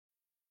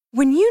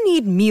When you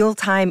need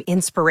mealtime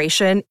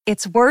inspiration,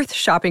 it's worth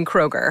shopping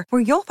Kroger,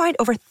 where you'll find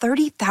over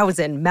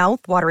 30,000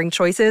 mouth-watering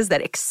choices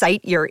that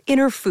excite your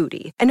inner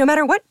foodie. And no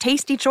matter what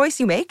tasty choice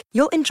you make,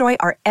 you'll enjoy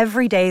our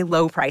everyday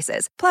low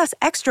prices, plus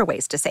extra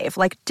ways to save,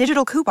 like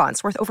digital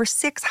coupons worth over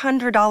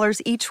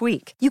 $600 each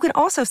week. You can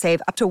also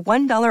save up to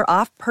 $1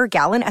 off per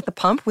gallon at the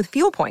pump with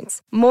fuel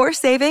points. More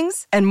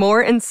savings and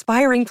more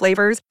inspiring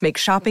flavors make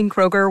shopping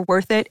Kroger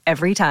worth it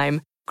every time.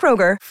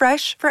 Kroger,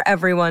 fresh for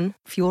everyone.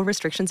 Fuel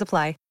restrictions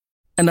apply.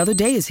 Another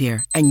day is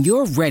here, and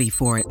you're ready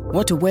for it.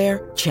 What to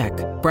wear? Check.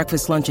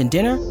 Breakfast, lunch, and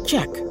dinner?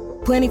 Check.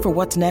 Planning for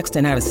what's next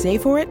and how to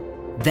save for it?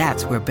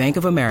 That's where Bank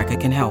of America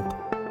can help.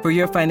 For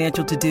your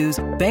financial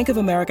to-dos, Bank of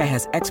America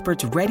has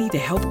experts ready to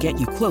help get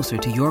you closer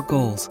to your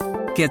goals.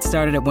 Get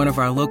started at one of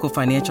our local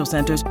financial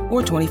centers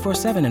or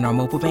 24/7 in our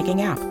mobile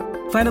banking app.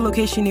 Find a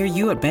location near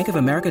you at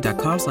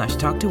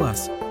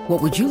bankofamerica.com/talktous. What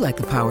would you like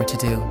the power to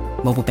do?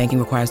 Mobile banking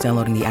requires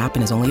downloading the app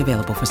and is only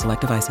available for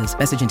select devices.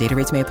 Message and data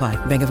rates may apply.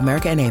 Bank of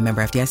America N.A.,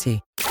 member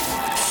FDIC.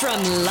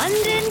 From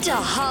London to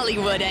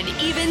Hollywood and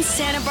even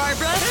Santa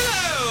Barbara.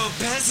 Hello,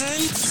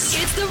 peasants.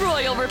 It's the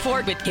Royal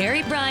Report with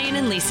Gary Bryan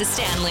and Lisa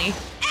Stanley.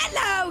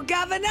 Hello,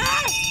 Governor.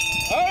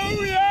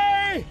 Oh,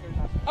 yay!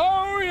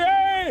 Oh,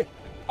 yay!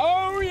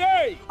 Oh,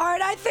 yay! All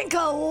right, I think a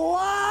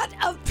lot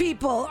of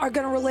people are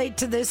going to relate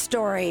to this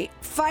story.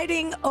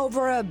 Fighting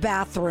over a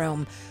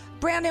bathroom.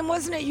 Brandon,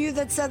 wasn't it you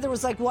that said there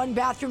was like one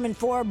bathroom and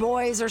 4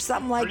 boys or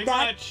something like Pretty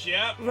that? much,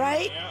 yep.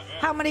 Right? Yeah.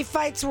 How many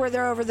fights were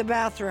there over the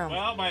bathroom?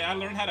 Well, I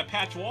learned how to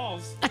patch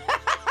walls.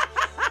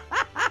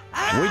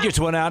 We just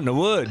went out in the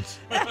woods.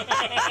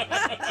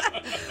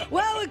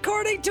 Well,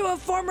 according to a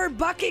former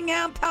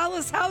Buckingham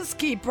Palace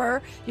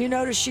housekeeper, you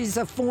notice she's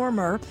a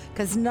former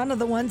because none of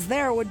the ones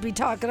there would be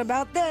talking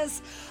about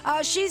this.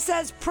 She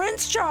says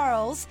Prince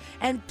Charles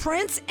and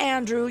Prince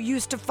Andrew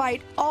used to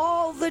fight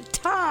all the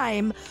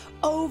time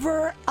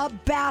over a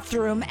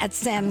bathroom at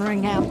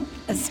Sandringham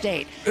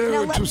Estate.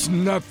 It was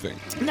nothing.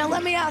 Now,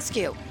 let me ask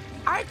you.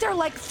 Aren't there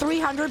like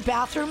 300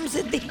 bathrooms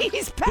in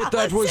these palaces? But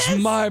that was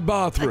my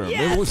bathroom.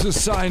 Yes. It was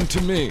assigned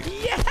to me.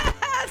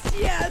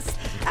 Yes.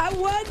 At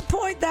one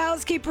point, the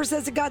housekeeper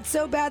says it got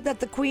so bad that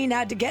the Queen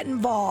had to get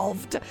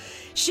involved.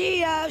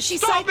 She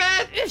Stop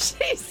it!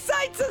 She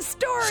cites a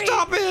story.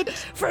 Stop it!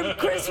 From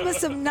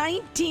Christmas of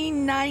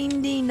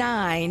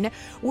 1999,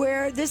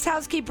 where this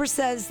housekeeper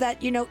says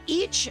that,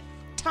 each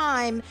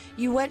time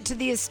you went to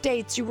the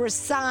estates, you were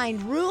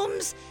assigned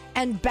rooms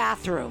and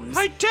bathrooms.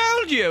 I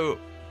told you.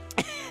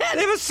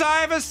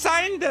 I've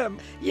assigned them.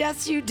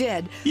 Yes, you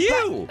did.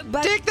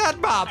 But take that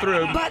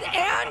bathroom. But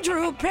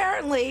Andrew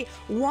apparently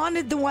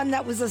wanted the one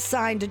that was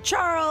assigned to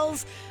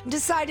Charles,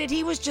 decided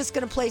he was just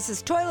going to place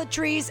his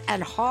toiletries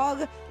and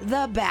hog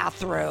the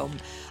bathroom.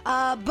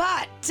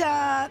 But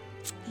that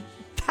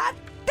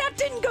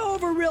didn't go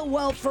over real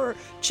well for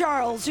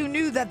Charles, who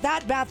knew that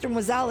bathroom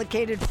was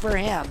allocated for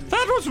him.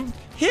 That was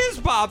his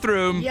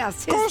bathroom.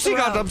 Yes, of course he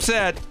got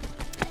upset.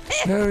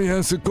 Oh,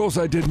 yes, of course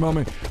I did,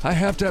 Mommy. I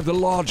have to have the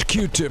large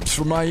Q-tips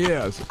for my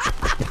ears.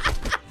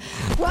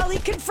 Well, he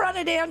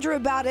confronted Andrew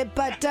about it,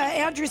 but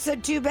Andrew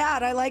said, too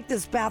bad, I like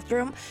this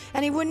bathroom,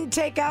 and he wouldn't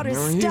take out his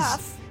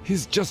stuff.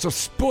 He's just a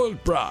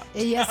spoiled brat.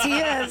 Yes, he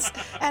is.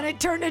 And it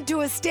turned into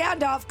a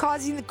standoff,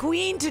 causing the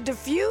Queen to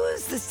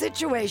defuse the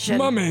situation.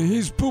 Mommy,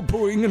 he's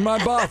poo-pooing in my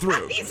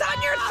bathroom. He's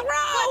on your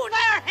throne!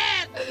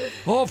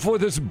 Off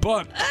with his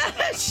butt.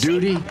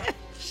 Duty?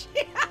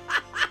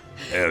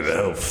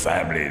 The whole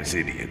family is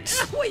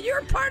idiots. Well,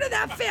 you're part of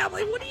that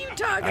family. What are you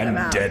talking I'm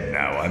about? dead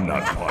now. I'm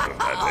not part of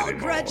that All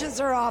anymore. grudges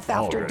are off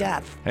after Already.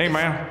 death. Hey,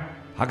 man,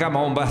 I got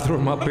my own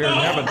bathroom up here in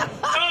heaven.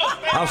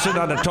 I'll sit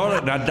on the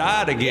toilet and I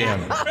died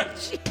again. Oh,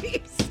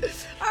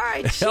 jeez. All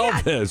right,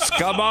 Elvis,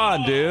 come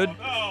on, dude.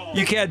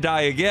 You can't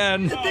die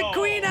again. The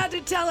Queen had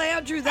to tell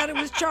Andrew that it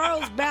was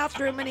Charles'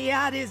 bathroom and he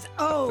had his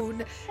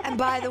own. And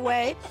by the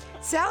way,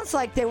 sounds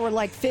like they were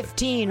like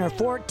 15 or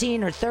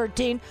 14 or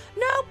 13.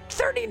 Nope,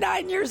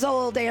 39 years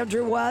old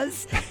Andrew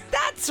was.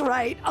 That's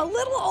right, a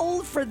little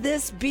old for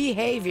this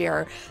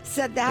behavior,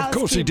 said the housekeeper. Of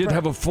course, he did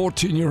have a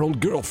 14-year-old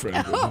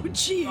girlfriend. Oh,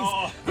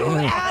 jeez. Who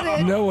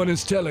added? No one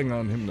is telling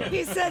on him, though.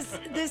 He says,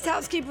 this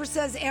housekeeper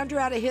says Andrew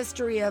had a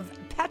history of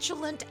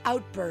petulant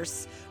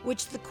outbursts,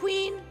 which the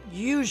Queen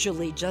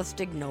usually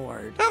just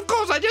ignored. Of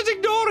course, I just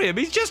ignore him.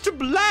 He's just a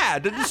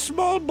lad and a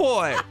small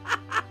boy.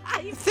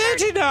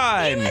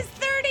 39. He was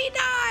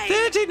 39.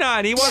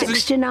 39. He wasn't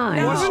 69.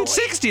 He wasn't No,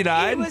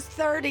 69. He was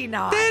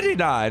 39.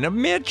 39, a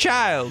mere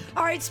child.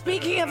 All right,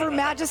 speaking of Her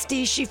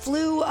Majesty, she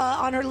flew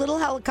on her little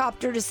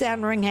helicopter to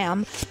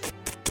Sandringham. Is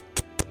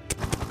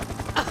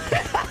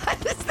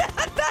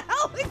that the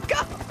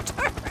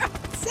helicopter?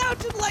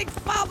 Sounded like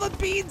fava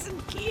beans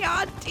and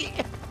Chianti.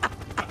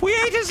 We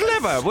ate his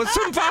liver with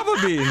some fava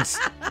beans.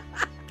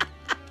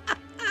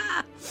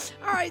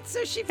 All right,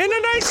 so she And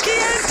a nice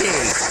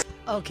Chianti.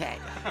 Okay.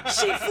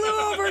 She flew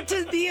over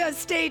to the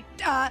estate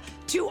to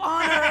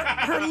honor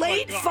her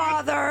late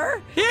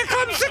father. Here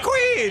comes the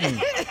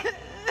Queen.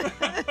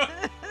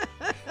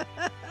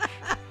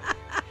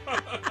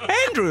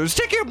 Andrew,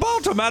 stick your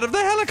bottom out of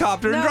the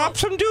helicopter and No. drop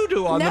some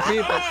doo-doo on the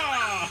people.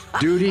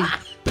 Duty?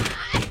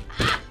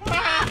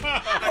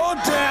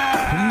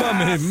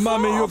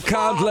 Mummy, you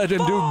can't let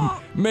him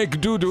make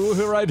doo-doo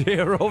right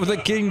here over the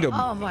kingdom.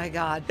 Oh, my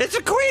God. It's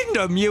a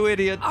queendom, you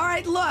idiot. All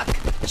right, look.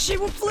 She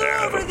flew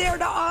over there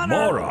to honor...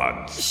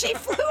 Morons. She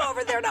flew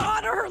over there to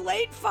honor her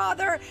late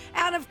father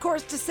and, of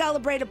course, to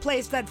celebrate a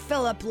place that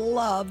Philip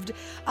loved.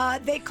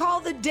 They call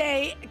the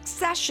day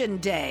Accession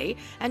Day,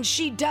 and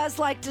she does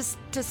like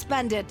to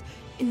spend it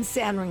in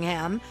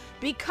Sandringham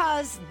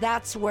because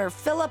that's where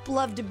Philip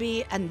loved to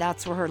be and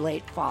that's where her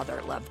late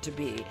father loved to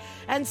be.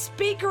 And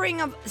speaking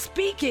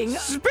Speakering?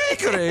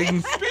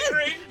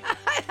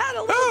 I had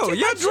a little Oh, too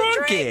you're much to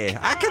drunky. drink.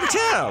 I can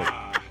tell.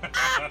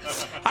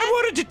 I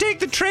wanted to take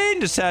the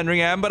train to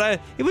Sandringham,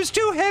 but it was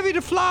too heavy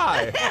to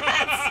fly.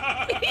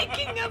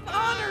 Speaking of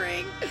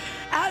honoring,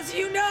 as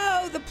you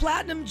know, the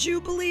Platinum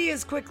Jubilee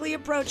is quickly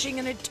approaching,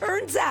 and it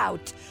turns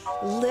out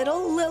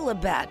little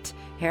Lilibet,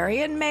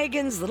 Harry and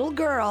Meghan's little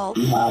girl,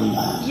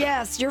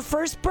 yes, your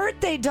first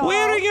birthday doll,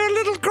 Wearing your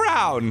little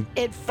crown.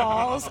 it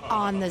falls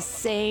on the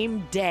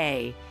same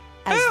day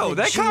as Oh,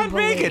 the they can't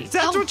make Jubilee. it.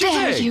 That's what you're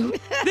saying.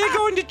 They're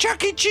going to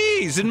Chuck E.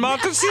 Cheese in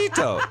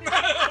Montecito.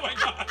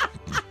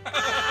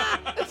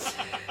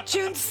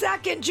 June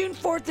 2nd, June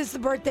 4th is the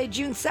birthday.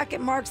 June 2nd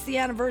marks the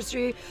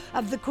anniversary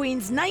of the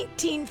Queen's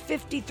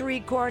 1953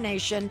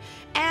 coronation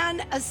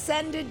and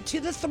ascended to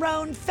the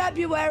throne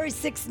February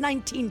 6,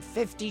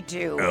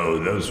 1952. Oh,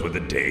 those were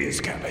the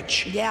days,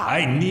 Cabbage. Yeah.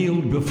 I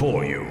kneeled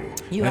before you.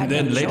 You had and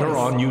then no later choice.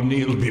 on, you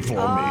kneeled before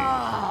me.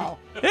 Oh,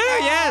 Oh,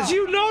 yes,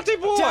 you naughty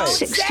boy. don't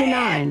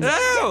 69.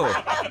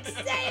 Oh. Don't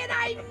say it.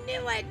 I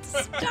knew it.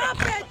 Stop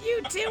it.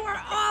 You two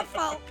are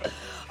awful.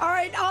 All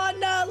right, on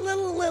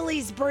little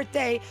Lily's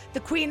birthday, the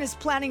Queen is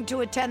planning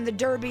to attend the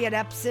Derby at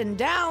Epsom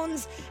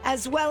Downs,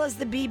 as well as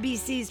the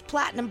BBC's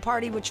Platinum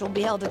Party, which will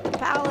be held at the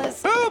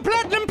Palace. Oh,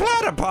 Platinum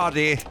Platter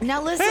Party.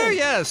 Now listen, Oh,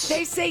 yes.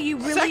 they say you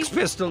really... Sex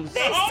Pistols.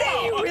 They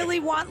say you really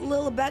want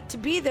Lilibet to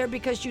be there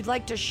because you'd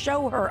like to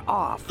show her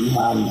off.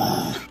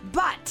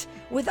 But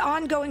with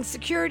ongoing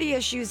security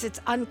issues, it's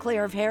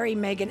unclear if Harry,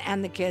 Meghan,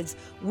 and the kids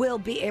will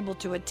be able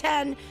to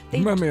attend.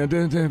 Mummy,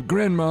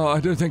 Grandma, I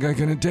don't think I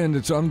can attend.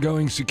 It's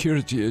ongoing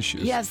security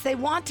issues. Yes, they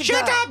want to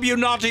Shut go. up, you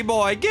naughty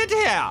boy. Get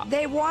here.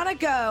 They want to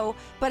go,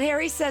 but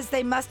Harry says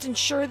they must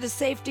ensure the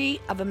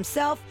safety of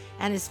himself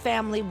and his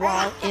family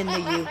while in the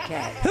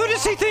UK. Who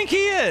does he think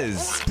he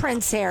is?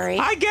 Prince Harry.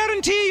 I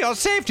guarantee your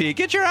safety.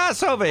 Get your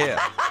ass over here.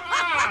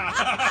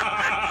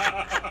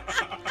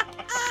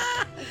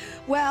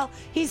 Well,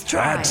 he's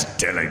trying. That's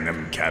telling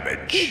them,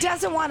 Cabbage. He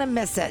doesn't want to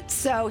miss it,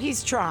 so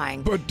he's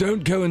trying. But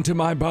don't go into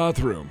my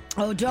bathroom.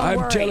 Oh, don't I'm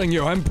worry. telling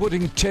you, I'm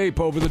putting tape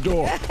over the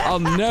door. I'll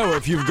know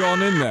if you've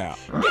gone in there.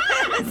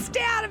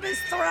 Stay out of his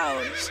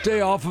throne.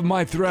 Stay off of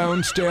my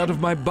throne, stay out of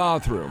my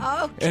bathroom.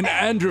 Okay. And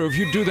Andrew, if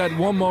you do that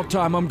one more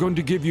time, I'm going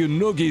to give you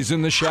noogies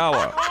in the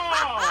shower.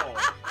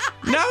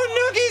 No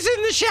noogies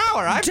in the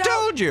shower. I've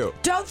told you.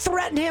 Don't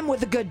threaten him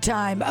with a good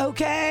time,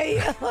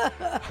 okay?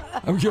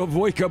 You'll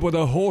wake up with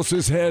a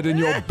horse's head in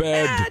your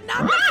bed.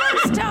 Not the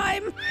first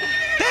time.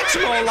 That's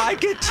more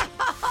like it.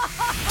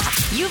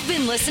 You've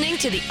been listening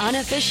to the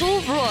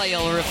unofficial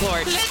Royal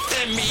Report. Let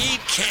them eat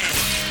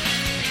cake.